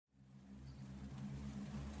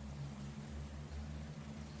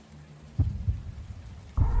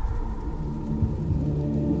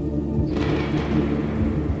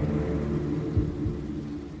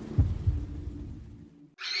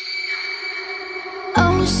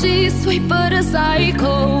she's sweet but a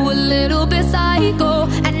psycho, a little bit psycho.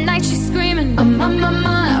 At night she's screaming, I'm on my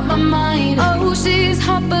mind. Oh, she's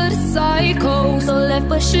hot but a psycho, so left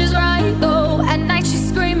but she's right though. At night she's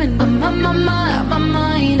screaming, I'm on my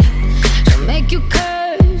mind. She'll make you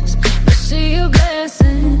curse, but she a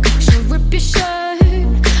blessing. She'll rip your shirt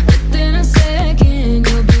within a second.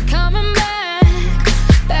 You'll be coming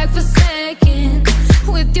back for seconds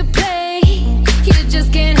with your play. You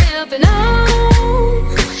just can't help it. No,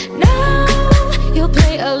 you'll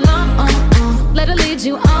play along. Let her lead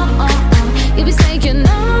you on. You'll be saying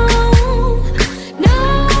no,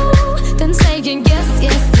 then saying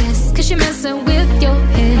yes, cause you're messing with your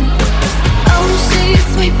head. Oh, she's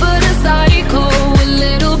sweet but a psycho, a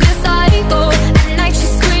little bit psycho. At night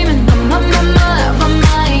she's screaming, I'm on my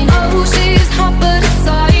mind. Oh, she's hot but a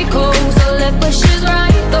psycho, so left but she's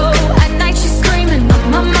right though. At night she's screaming,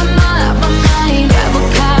 I'm on my mind. Grab a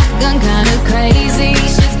gun, kinda crazy.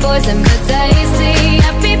 She's poison but tasty.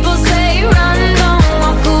 Yeah, people say run, don't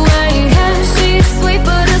walk away. Yeah, she's sweet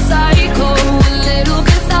but a psycho, a little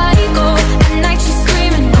bit psycho. At night she's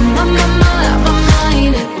screaming, I'm on my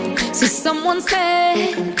mind. See, someone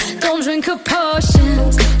said, don't drink her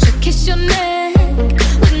potions. She'll kiss your neck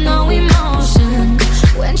with no emotion.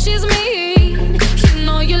 When she's mean, you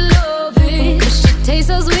know you love it, but she tastes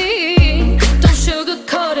so sweet. Don't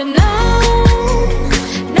sugarcoat it, no,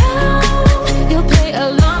 you'll play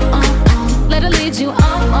along. Let her lead you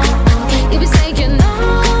on. You'll be saying no,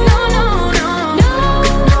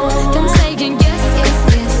 then saying yes,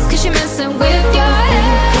 cause you're messing with your head.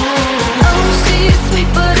 Oh, she's sweet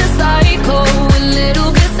but a psycho, a little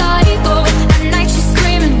bit psycho. At night she's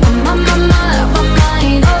screaming, I'm on my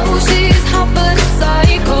mind. Oh, she's hot but a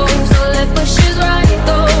psycho, so left but she's right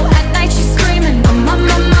though. At night she's screaming, I'm on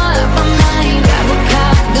my mind. Grab a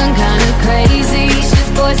gun, kinda crazy. She's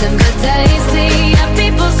poison but tasty. Yeah,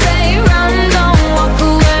 people say run, don't walk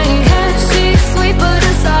away. Yeah, she's sweet but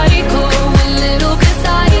a psycho, a little bit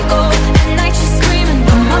psycho. At night she's screaming,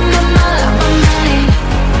 I'm on my mind.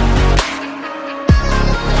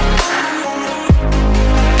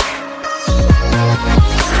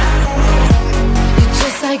 You're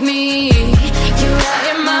just like me, you're out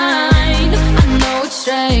your mind. I know it's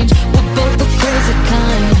strange, we're both the crazy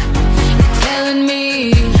kind. You're telling me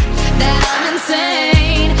that I'm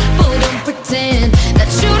insane, but don't pretend that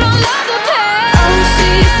you don't love the pain. Oh,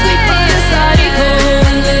 she's sweet but a psycho,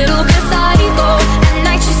 a little bit psycho. At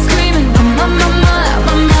night she's screaming, I'm on my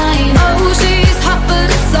mind. Oh, she's hot but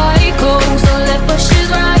a psycho, so left but she's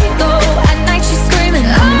right though. At night she's screaming,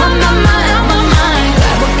 I'm on my mind.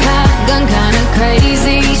 Grab a gun, kinda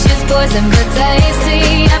crazy. She's poison but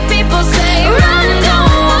tasty. Yeah, people say run,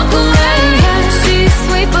 don't walk away. Yeah, she's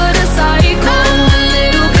sweet but a psycho, a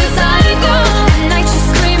little bit psycho. At night she's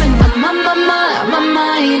screaming, I'm on my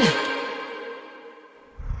mind.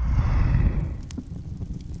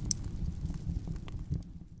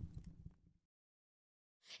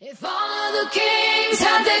 If all of the kings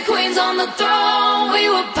had their queens on the throne, we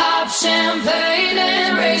would pop champagne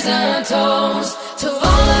and raise a toast to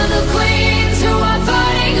all of the queens who are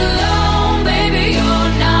fighting alone. Baby,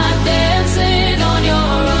 you're not dancing on your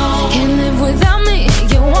own. Can't live without me,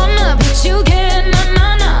 you wanna, but you can't.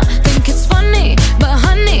 Nah. Think it's funny, but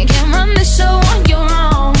honey, can't run the show on your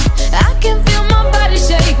own. I can feel my body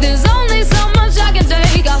shake, there's only so much I can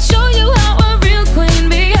take. I'll show you how a real queen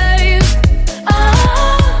behaves.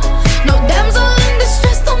 No damsel in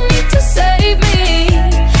distress, don't need to save me.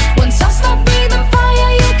 Once I stop breathing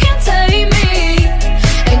fire, you can't take me.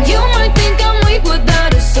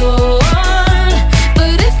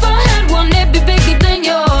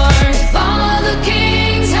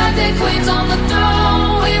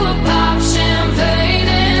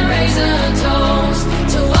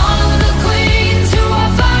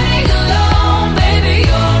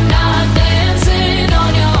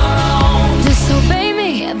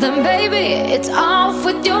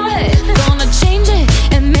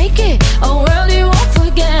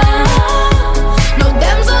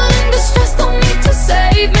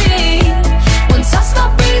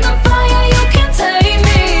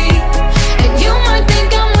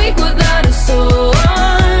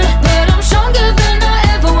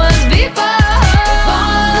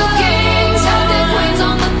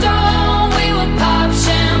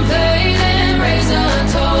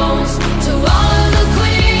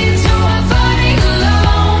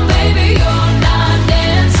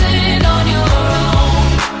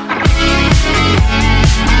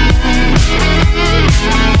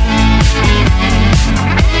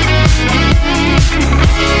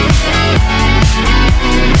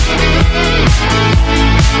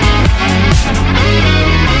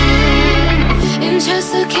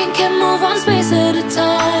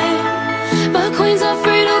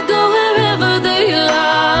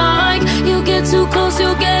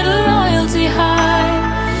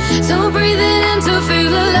 So breathe it in to feel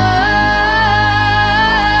the love.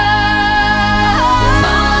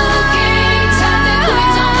 Follow the kings, have the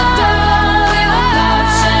queens on the throne. We will pop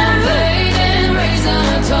champagne and raise a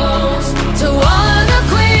toast to all of the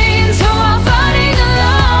queens who are fighting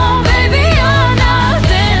alone. Baby, you're not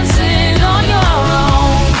dancing on your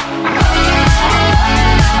own.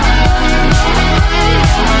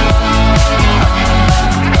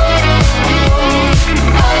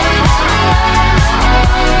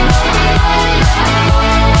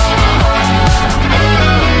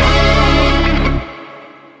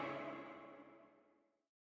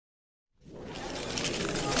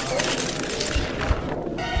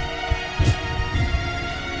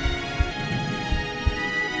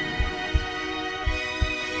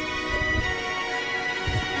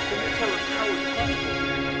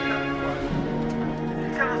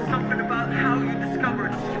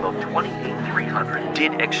 Of 28,300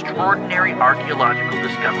 did extraordinary archaeological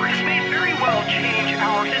discoveries. This may very well change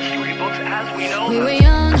our history books as we know We them. were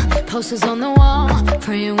young, posters on the wall,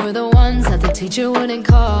 praying we're the ones that the teacher wouldn't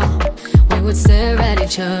call. We would stare at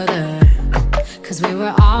each other, cause we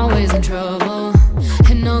were always in trouble.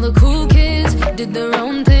 And all the cool kids did their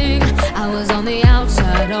own thing. I was on the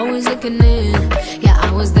outside, always looking in. Yeah,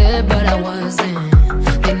 I was there, but I wasn't.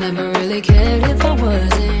 They never really cared if I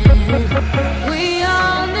wasn't. We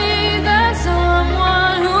all need that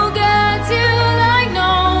someone who gets you like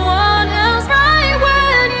no one else, right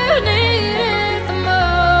when you need it the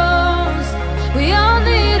most. We all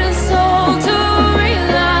need a soul to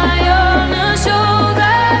rely on, a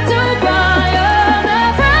shoulder to cry on, a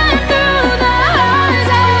friend through the highs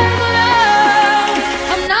and the lows.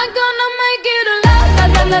 I'm not gonna make it a la la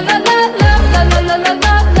la la la la la la la la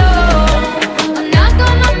la la. I'm not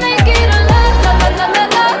gonna make it a la la la la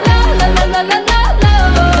la la la la la la la.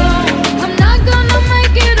 I'm not gonna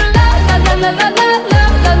make it a la la la la la la la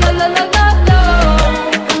la la la la la.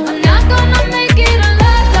 I'm not gonna make it a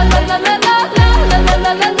la la la la la la la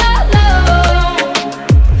la la la la.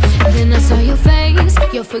 Then I saw your face,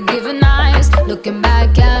 your forgiving eyes, looking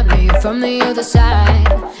back at me from the other side,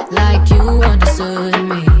 like you understood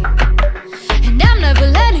me. And I'm never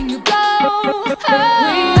letting you go.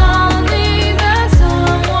 We all need that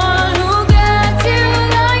someone who gets you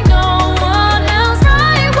like no one else,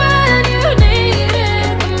 right when you need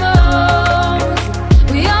it the most.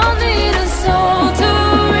 We all need a soul to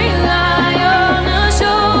rely on, a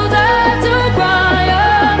shoulder to cry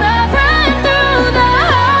on, a friend through the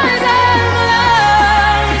highs and the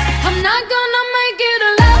lows. I'm not gonna make it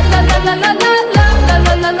a la la la la la la la la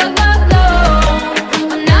la la la la.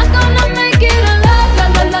 I'm not gonna make it a la la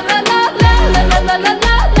la la la la la la la la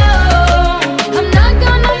la la. I'm not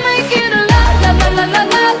gonna make it a la la la la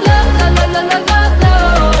la la la la la la la la.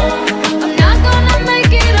 I'm not gonna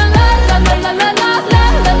make it a la la la la la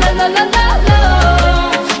la la la la la la.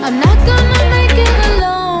 I'm not gonna make it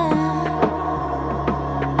alone.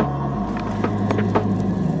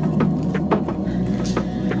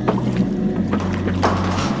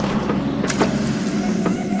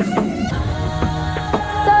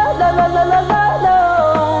 La la la la la la.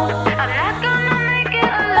 I'm not gonna make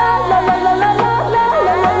it alone. La la la la la la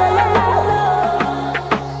la la la la.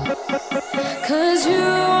 'Cause you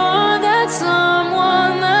are that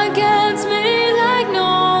someone that gets me like no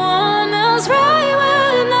one else, right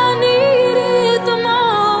when I need it the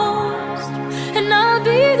most. And I'll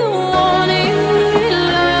be the one you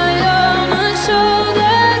rely on, a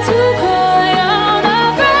shoulder to cry on, a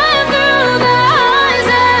friend through the highs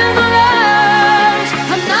and the lows.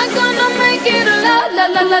 I'm not gonna make it a la la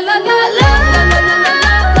la la la la la la la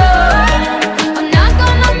la la. I'm not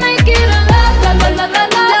gonna make it a la la la la la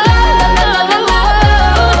la la la la la.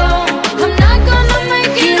 I'm not gonna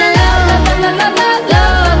make it a la la la la la la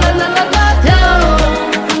la la la la la.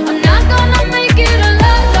 I'm not gonna make it a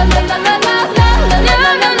la la la la la la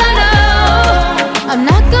la la la la. I'm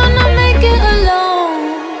not gonna make it alone.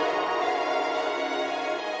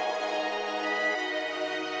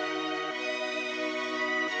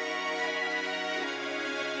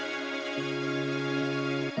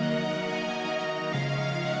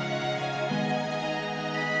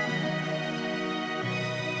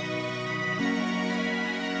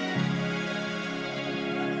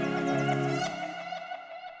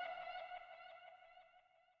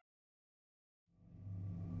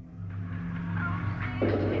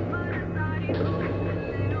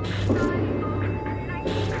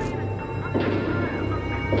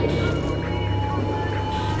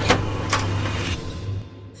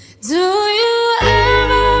 Do you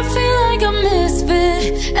ever feel like a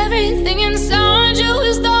misfit? Everything inside you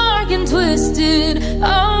is dark and twisted.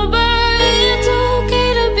 Oh, but it's okay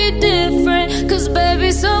to be different, 'cause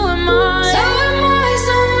baby, so am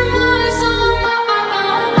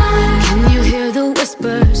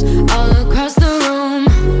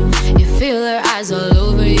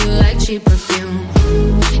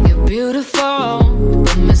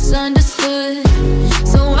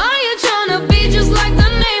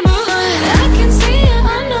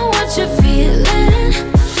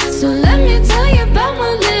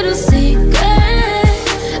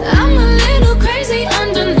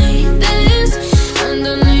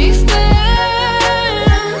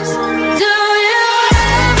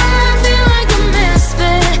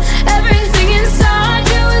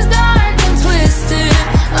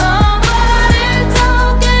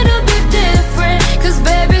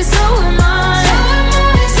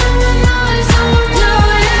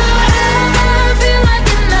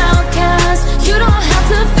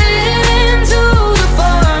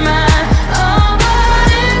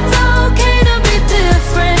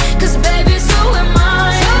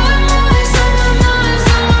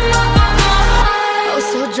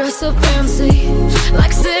dress up fancy,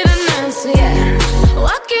 like Sid and Nancy, yeah. Oh,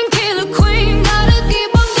 I can kill a queen, gotta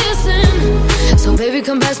keep on kissing. So baby,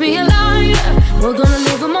 come pass me a lighter, we're gonna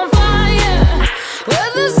leave them on fire.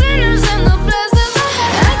 We're the sinners and the blessings.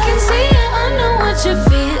 I can see it, I know what you're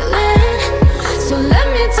feeling. So let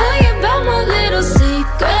me tell you about my little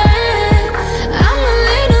secret. I'm a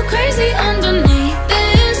little crazy underneath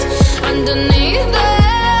this, underneath this.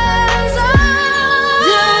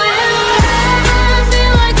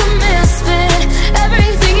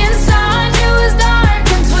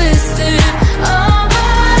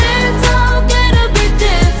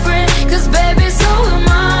 So am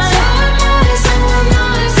I.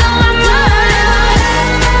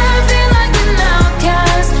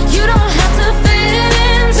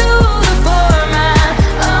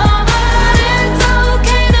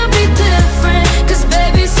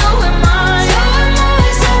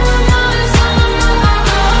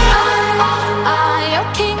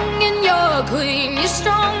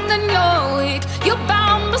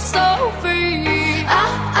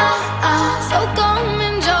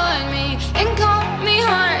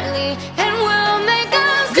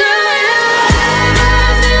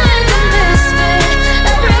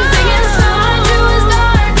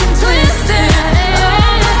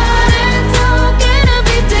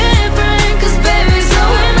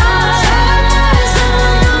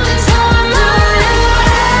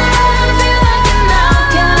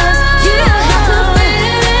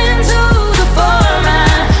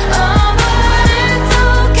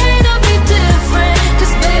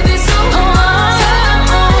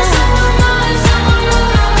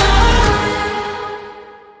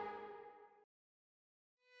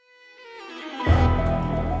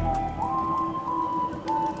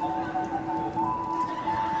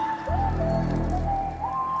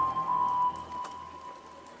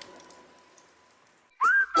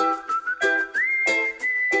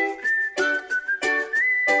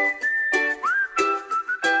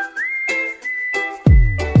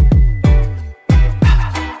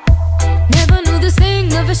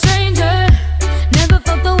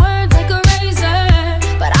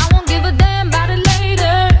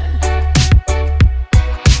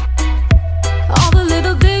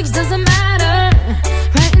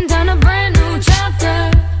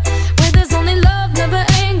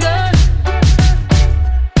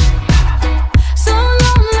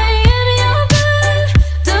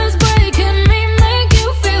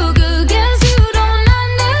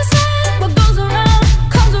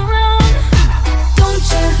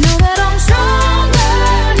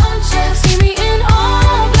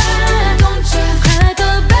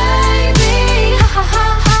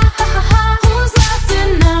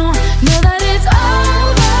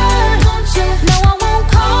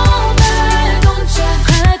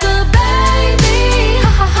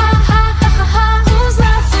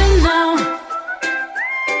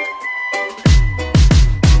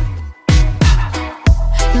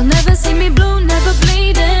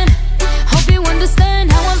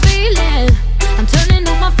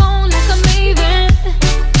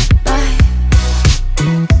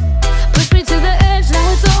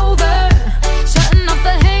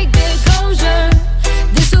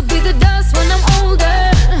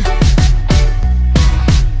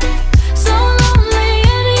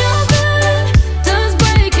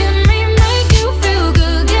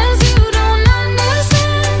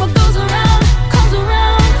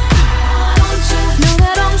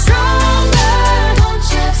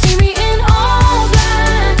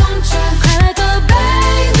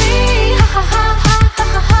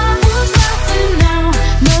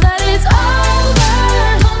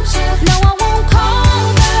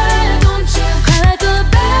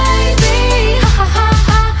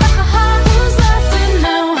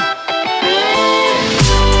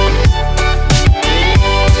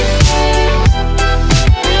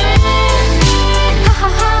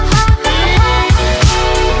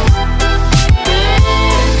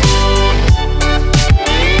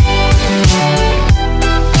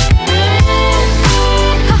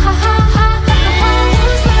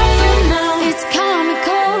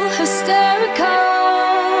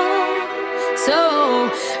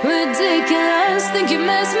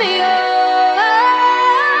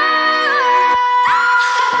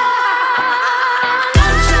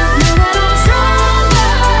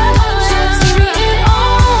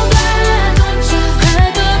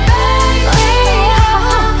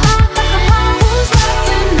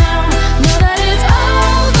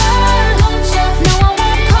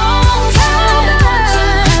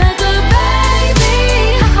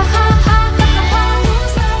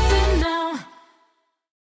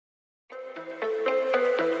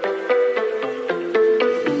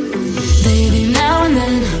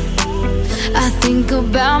 I think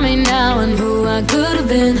about me now and who I could have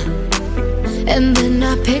been, and then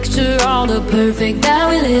I picture all the perfect that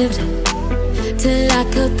we lived, till I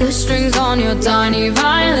cut the strings on your tiny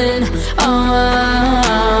violin.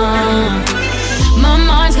 My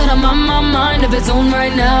mind's got a mind of its own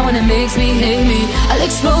right now, and it makes me hate me. I'll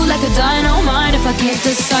explode like a dynamite if I can't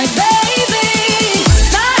decide, baby.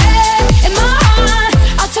 My head and my heart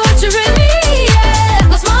are torturing me, yeah.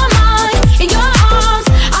 Lost my mind in your arms,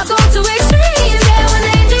 I go to extremes, yeah. When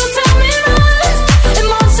angels tell me run and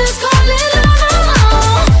monsters call it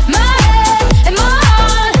love. My head and my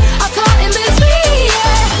heart are caught in between,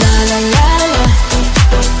 yeah. La la la la,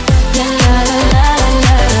 la la la la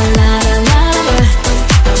la la la la,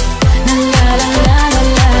 la la la la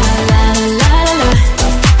la la la la la,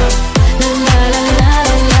 la la la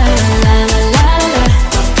la la la la la.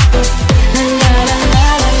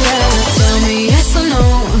 Tell me yes or no,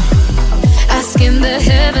 asking the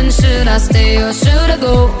heavens, should I stay or should I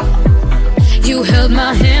go? You held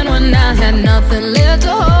my hand when I had nothing left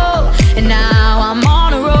to hold, and now I'm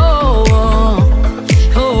on a roll.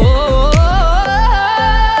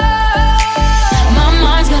 My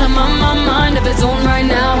mind's got a mind of its own right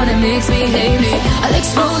now, and it makes me hate me. I'll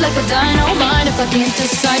explode like a dynamite if I can't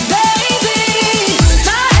decide, baby.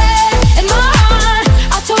 My head and my heart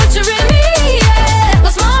are torturing me, yeah.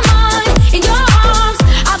 Lost my mind in your arms,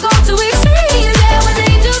 I go to extremes, yeah. When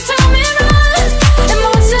angels tell me run and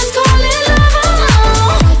monsters call it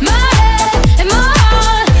love. My head and my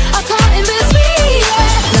heart are caught in between, yeah.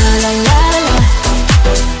 La la la la,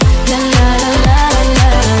 la la la la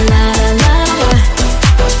la la la la,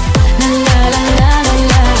 la la la la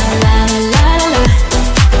la la la la,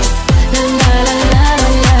 la la la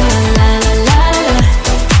la la la.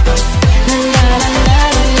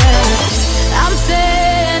 I'm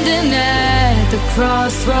standing at the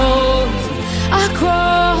crossroads. I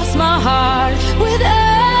cross my heart with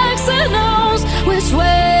X and O's. Which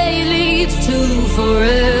way leads to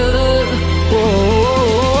forever?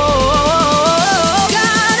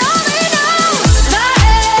 God only knows. My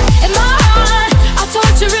head and my heart are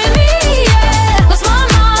torturing me, yeah. Lost my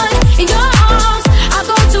mind in your arms, I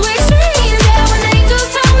go to extremes, yeah. When angels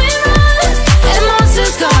tell me run and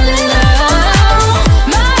monsters call it love.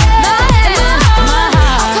 My head and my heart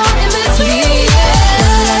are caught in between, yeah.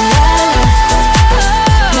 La la la la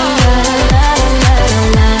la la la la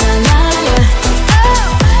la la la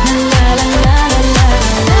la la la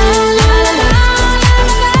la.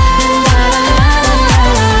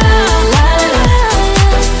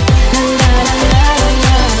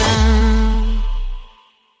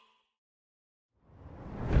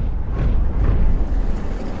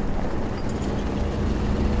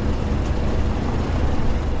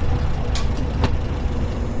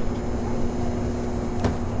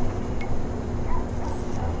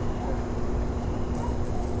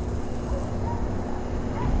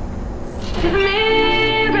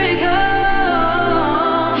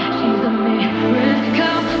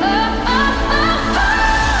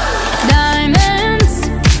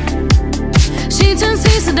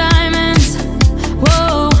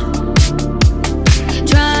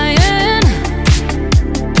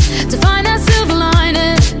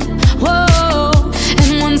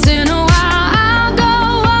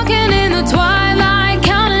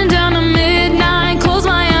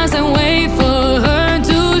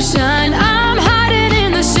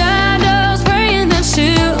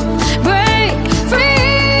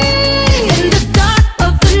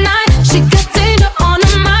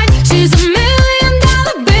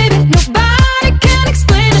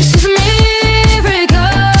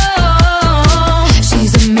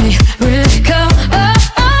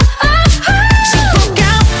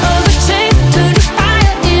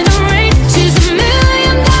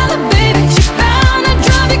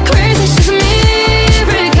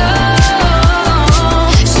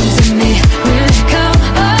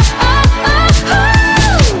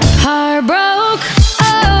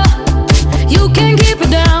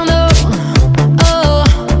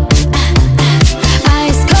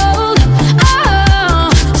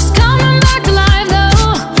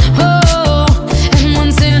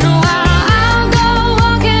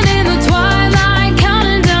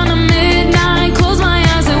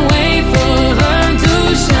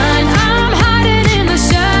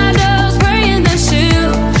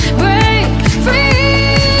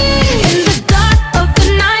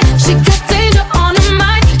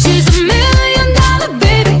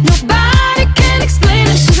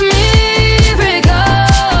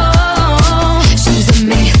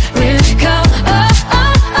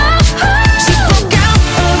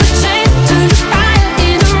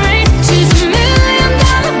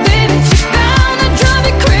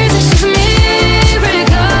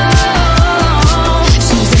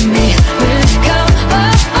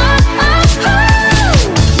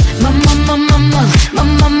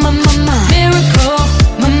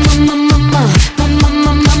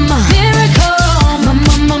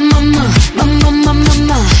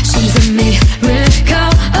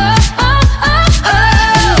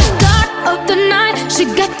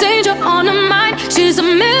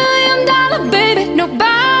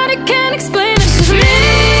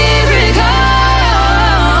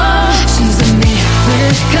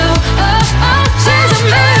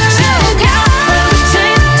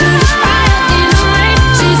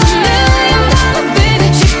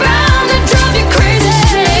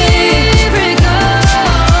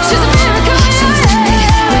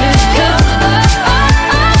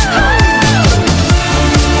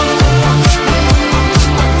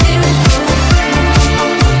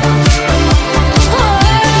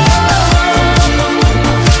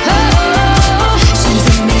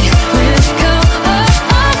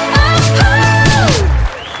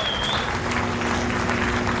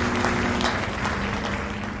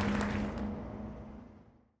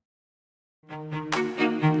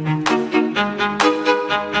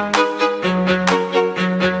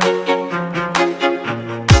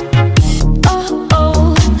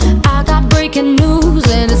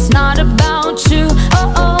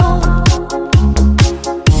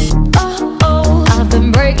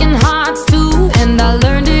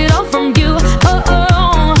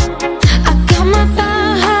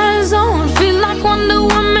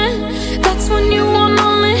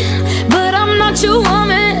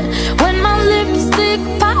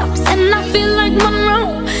 pops and I feel like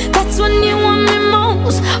Monroe. That's when you want me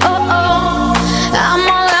most. Oh, oh, I'm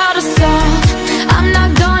all out of salt. I'm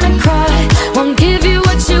not gonna cry, won't give you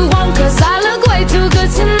what you want, cause I look way too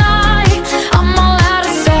good tonight. I'm all out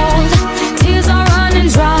of salt, tears are running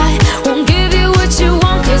dry. Won't give you what you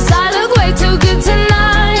want, cause I look way too good tonight.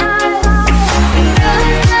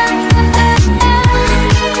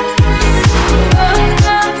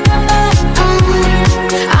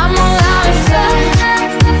 I'm all out of salt.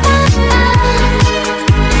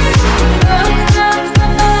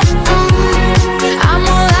 I'm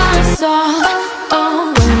all out of salt.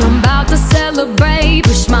 Oh, when I'm about to celebrate,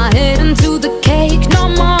 push my head into the cake no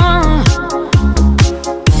more.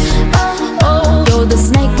 Oh, you're the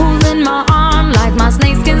snake pulling my arm like my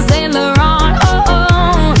snakeskin Sailor on. Oh,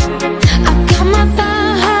 oh, I got my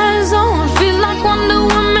thighs on, feel like Wonder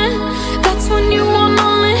Woman. That's when you want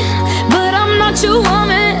me, but I'm not your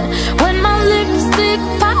woman. When my lipstick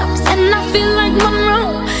pops and I feel like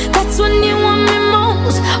Monroe, that's when you want me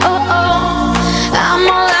most. Oh, oh, I'm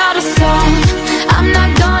all out of salt. I'm not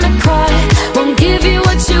gonna cry, won't give you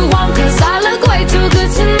what you want, cause I look way too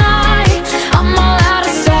good tonight. I'm all out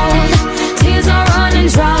of salt, tears are running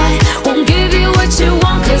dry. Won't give you what you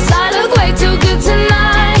want, cause I look way too good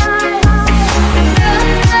tonight.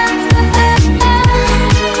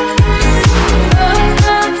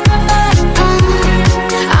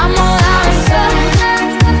 I'm all out of salt.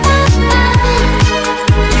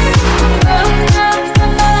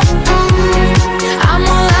 I'm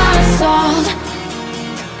all out of salt.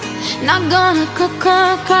 Not gonna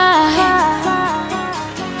cry.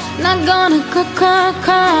 Not gonna cry.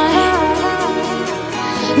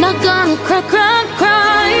 Not gonna cry.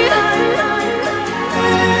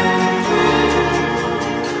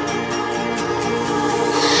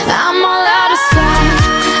 I'm all out of salt.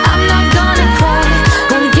 I'm not gonna cry,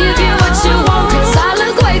 won't give you what you want, cause I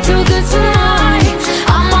look way too good tonight.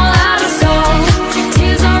 I'm all out of salt,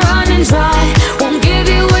 tears are running dry. Won't give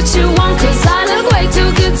you what you want, cause I look way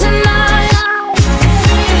too good tonight.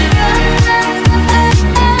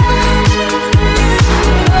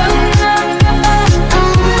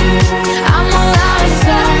 I'm all out of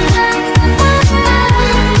salt.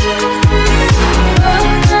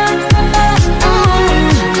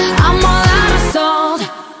 I'm all out of salt.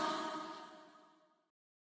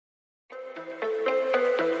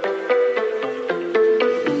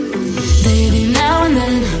 Baby, now and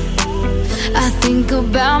then I think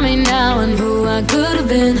about me now and who I could have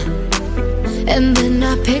been. And then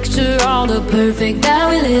I picture all the perfect that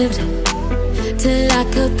we lived, till I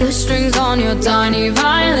cut the strings on your tiny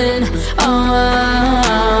violin.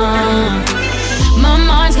 My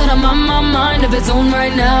mind's got a mind of its own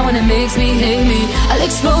right now, and it makes me hate me. I'll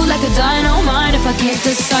explode like a dynamite if I can't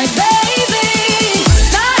decide, baby.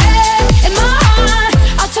 My head and my heart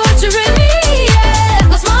are torturing me, yeah.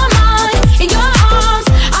 Lost my mind in your arms,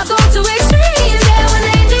 I go to extremes, yeah. When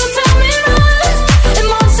angels tell me run and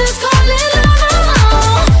monsters call it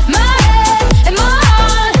love. My head and my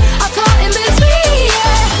heart are caught in between,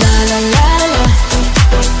 yeah. La la la la,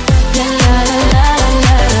 la la la la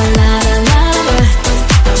la la la la, la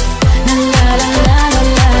la la la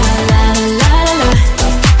la la la la,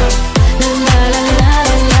 la la la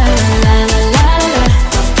la la la la.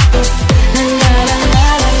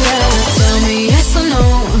 Tell me yes or no,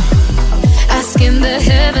 asking the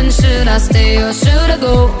heavens, should I stay or should I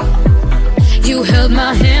go? You held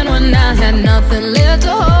my hand when I had nothing left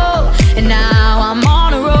to hold, and now I'm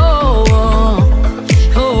on a roll.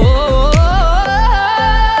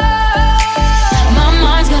 My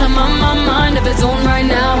mind's got a mind of its own right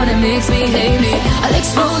now, and it makes me hate me. I'll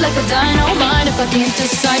explode like a dynamite if I can't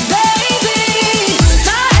decide, baby.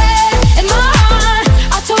 My head and my heart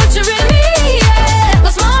are torturing me, yeah.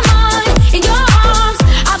 Lost my mind in your arms,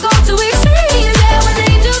 I go to extremes, yeah. When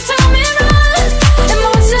angels tell me run and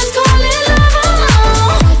monsters call it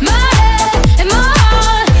love. My head and my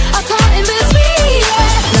heart are caught in between,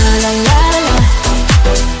 yeah. La la la la,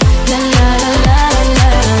 la la la la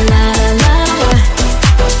la la la la,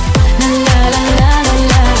 la la la la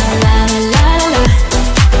la la la la,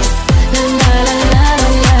 la la la la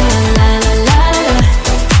la la.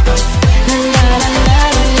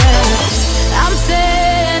 I'm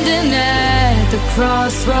standing at the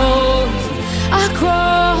crossroads. I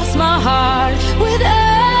cross my heart with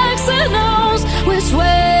X and O's. Which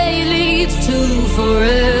way leads to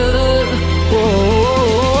forever?